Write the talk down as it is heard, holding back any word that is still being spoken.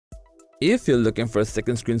If you're looking for a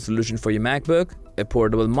second screen solution for your MacBook, a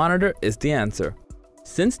portable monitor is the answer.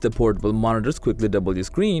 Since the portable monitors quickly double your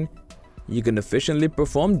screen, you can efficiently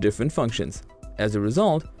perform different functions. As a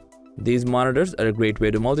result, these monitors are a great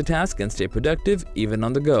way to multitask and stay productive even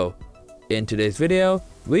on the go. In today's video,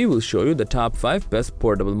 we will show you the top 5 best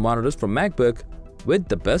portable monitors from MacBook with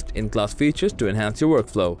the best in-class features to enhance your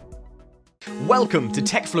workflow. Welcome to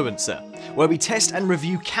Techfluencer, where we test and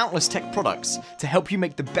review countless tech products to help you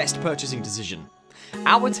make the best purchasing decision.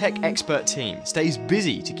 Our tech expert team stays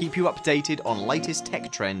busy to keep you updated on latest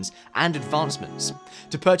tech trends and advancements.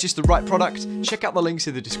 To purchase the right product, check out the links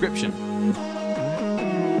in the description.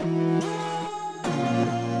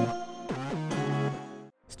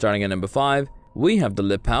 Starting at number 5, we have the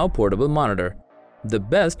LiPow Portable Monitor, the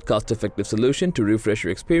best cost-effective solution to refresh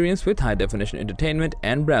your experience with high-definition entertainment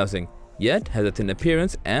and browsing, yet has a thin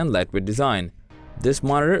appearance and lightweight design. This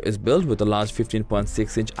monitor is built with a large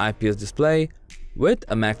 15.6-inch IPS display with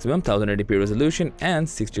a maximum 1080p resolution and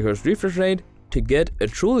 60Hz refresh rate to get a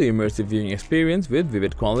truly immersive viewing experience with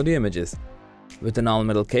vivid quality images. With an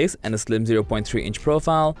all-metal case and a slim 0.3-inch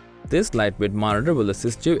profile, this lightweight monitor will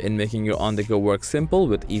assist you in making your on-the-go work simple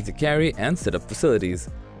with easy carry and setup facilities.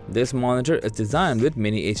 This monitor is designed with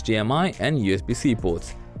mini HDMI and USB-C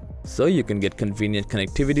ports, so you can get convenient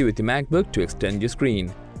connectivity with your MacBook to extend your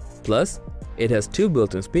screen. Plus, it has 2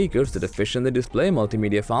 built-in speakers that efficiently display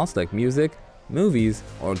multimedia files like music, movies,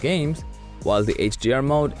 or games, while the HDR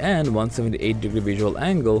mode and 178-degree visual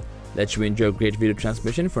angle lets you enjoy great video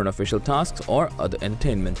transmission for unofficial tasks or other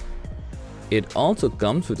entertainment. It also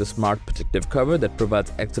comes with a smart protective cover that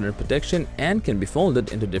provides excellent protection and can be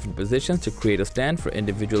folded into different positions to create a stand for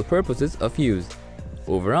individual purposes of use.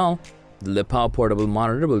 Overall, the LiPow portable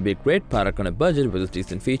monitor will be a great product on a budget with its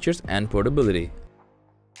decent features and portability.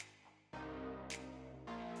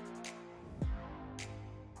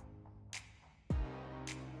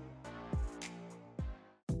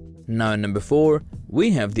 Now at number 4,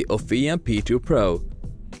 we have the Ophia P2 Pro,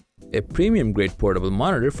 a premium-grade portable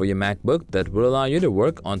monitor for your MacBook that will allow you to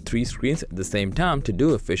work on 3 screens at the same time to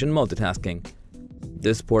do efficient multitasking.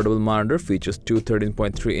 This portable monitor features 2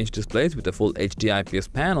 13.3-inch displays with a full HD IPS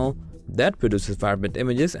panel that produces vibrant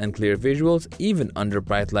images and clear visuals even under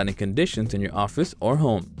bright lighting conditions in your office or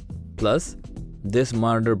home. Plus, this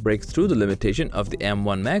monitor breaks through the limitation of the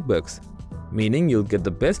M1 MacBooks, meaning you'll get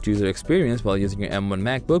the best user experience while using your M1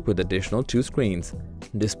 MacBook with additional 2 screens.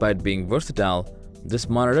 Despite being versatile, this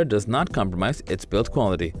monitor does not compromise its build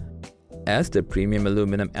quality, as the premium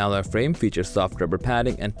aluminum alloy frame features soft rubber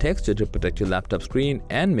padding and texture to protect your laptop screen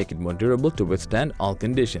and make it more durable to withstand all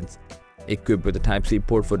conditions. Equipped with a Type-C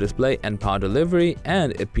port for display and power delivery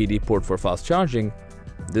and a PD port for fast charging,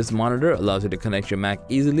 this monitor allows you to connect your Mac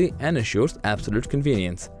easily and assures absolute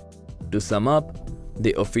convenience. To sum up,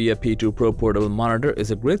 the Ophia P2 Pro portable monitor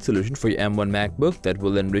is a great solution for your M1 MacBook that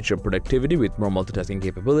will enrich your productivity with more multitasking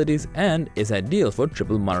capabilities and is ideal for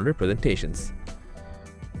triple monitor presentations.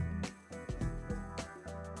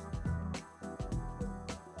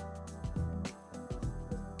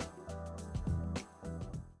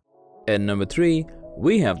 At number 3,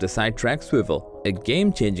 we have the SideTrak Swivel, a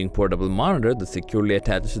game-changing portable monitor that securely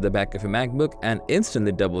attaches to the back of your MacBook and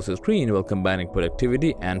instantly doubles your screen while combining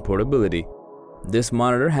productivity and portability. This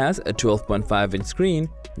monitor has a 12.5-inch screen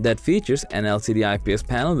that features an LCD IPS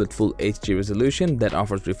panel with full HD resolution that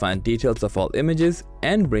offers refined details of all images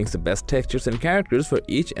and brings the best textures and characters for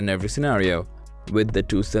each and every scenario. With the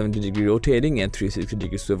 270-degree rotating and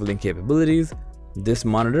 360-degree swiveling capabilities, this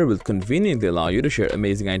monitor will conveniently allow you to share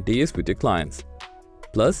amazing ideas with your clients.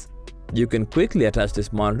 Plus, you can quickly attach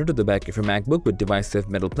this monitor to the back of your MacBook with device-safe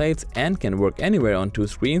metal plates and can work anywhere on 2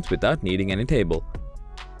 screens without needing any table.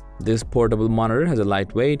 This portable monitor has a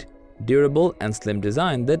lightweight, durable, and slim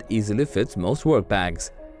design that easily fits most work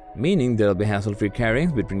bags, meaning there will be hassle-free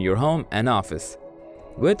carrying between your home and office.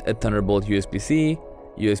 With a Thunderbolt USB-C,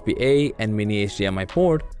 USB-A, and mini HDMI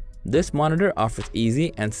port, this monitor offers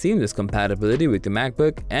easy and seamless compatibility with your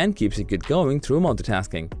MacBook and keeps you good going through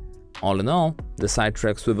multitasking. All in all, the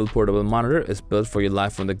SideTrak Swivel portable monitor is built for your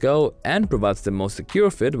life on the go and provides the most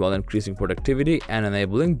secure fit while increasing productivity and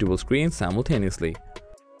enabling dual screens simultaneously.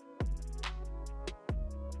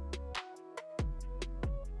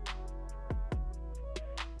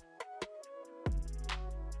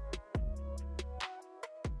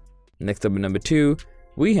 Next up at number 2,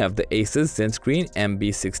 we have the ASUS ZenScreen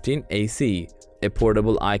MB16AC, a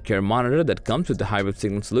portable eye care monitor that comes with a hybrid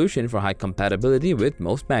signal solution for high compatibility with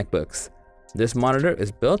most MacBooks. This monitor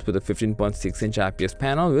is built with a 15.6-inch IPS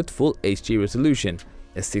panel with full HD resolution,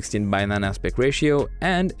 a 16:9 aspect ratio,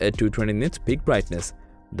 and a 220 nits peak brightness.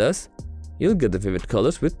 Thus, you'll get the vivid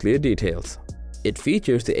colors with clear details. It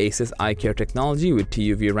features the ASUS Eye Care technology with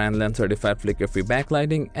TUV Ranlan certified flicker-free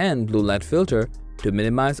backlighting and blue light filter to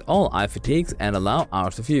minimize all eye fatigues and allow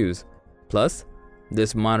hours of use. Plus,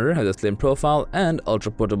 this monitor has a slim profile and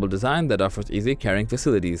ultra-portable design that offers easy carrying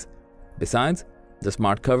facilities. Besides, the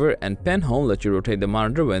smart cover and pen hole let you rotate the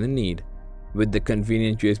monitor when in need. With the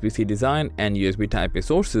convenient USB-C design and USB Type-A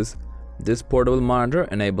sources, this portable monitor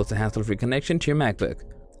enables a hassle-free connection to your MacBook.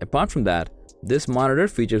 Apart from that, this monitor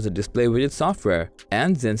features a display widget software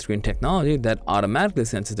and ZenScreen technology that automatically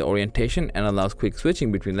senses the orientation and allows quick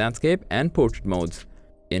switching between landscape and portrait modes.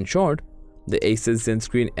 In short, the ASUS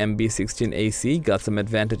ZenScreen MB16AC got some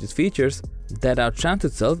advantageous features that outshines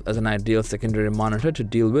itself as an ideal secondary monitor to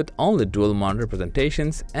deal with all the dual monitor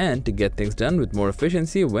presentations and to get things done with more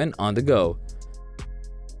efficiency when on the go.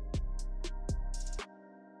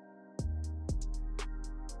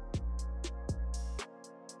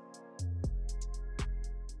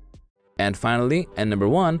 And finally, at number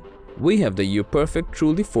 1, we have the UPERFECT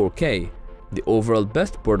Truly 4K, the overall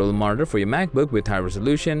best portable monitor for your MacBook with high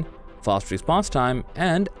resolution, fast response time,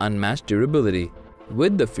 and unmatched durability.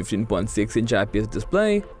 With the 15.6-inch IPS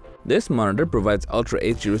display, this monitor provides Ultra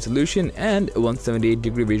HD resolution and a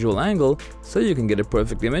 178-degree visual angle, so you can get a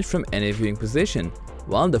perfect image from any viewing position,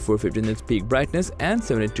 while the 450 nits peak brightness and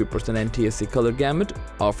 72% NTSC color gamut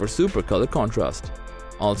offer super color contrast.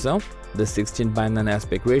 Also, the 16:9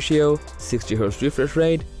 aspect ratio, 60Hz refresh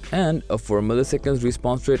rate, and a 4 milliseconds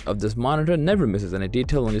response rate of this monitor never misses any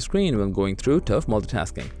detail on your screen when going through tough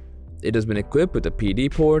multitasking. It has been equipped with a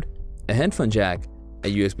PD port, a headphone jack, a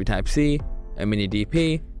USB Type-C, a mini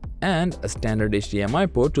DP, and a standard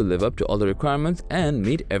HDMI port to live up to all the requirements and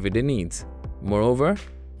meet everyday needs. Moreover,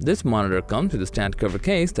 this monitor comes with a stand cover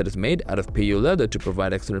case that is made out of PU leather to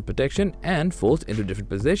provide excellent protection and folds into different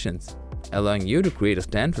positions, allowing you to create a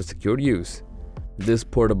stand for secure use. This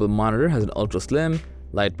portable monitor has an ultra-slim,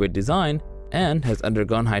 lightweight design and has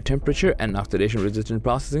undergone high temperature and oxidation-resistant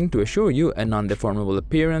processing to assure you a non-deformable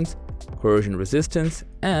appearance, corrosion resistance,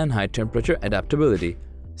 and high temperature adaptability.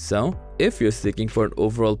 So, if you're seeking for an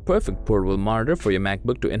overall perfect portable monitor for your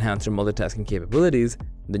MacBook to enhance your multitasking capabilities,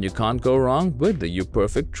 then you can't go wrong with the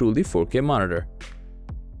UPERFECT Truly 4K monitor.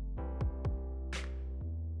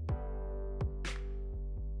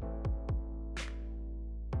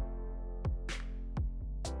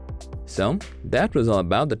 So, that was all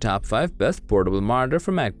about the top 5 best portable monitor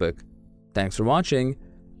for MacBook. Thanks for watching.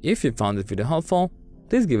 If you found this video helpful,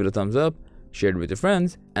 please give it a thumbs up, share it with your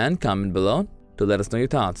friends, and comment below to let us know your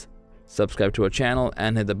thoughts. Subscribe to our channel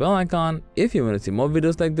and hit the bell icon if you want to see more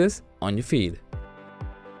videos like this on your feed.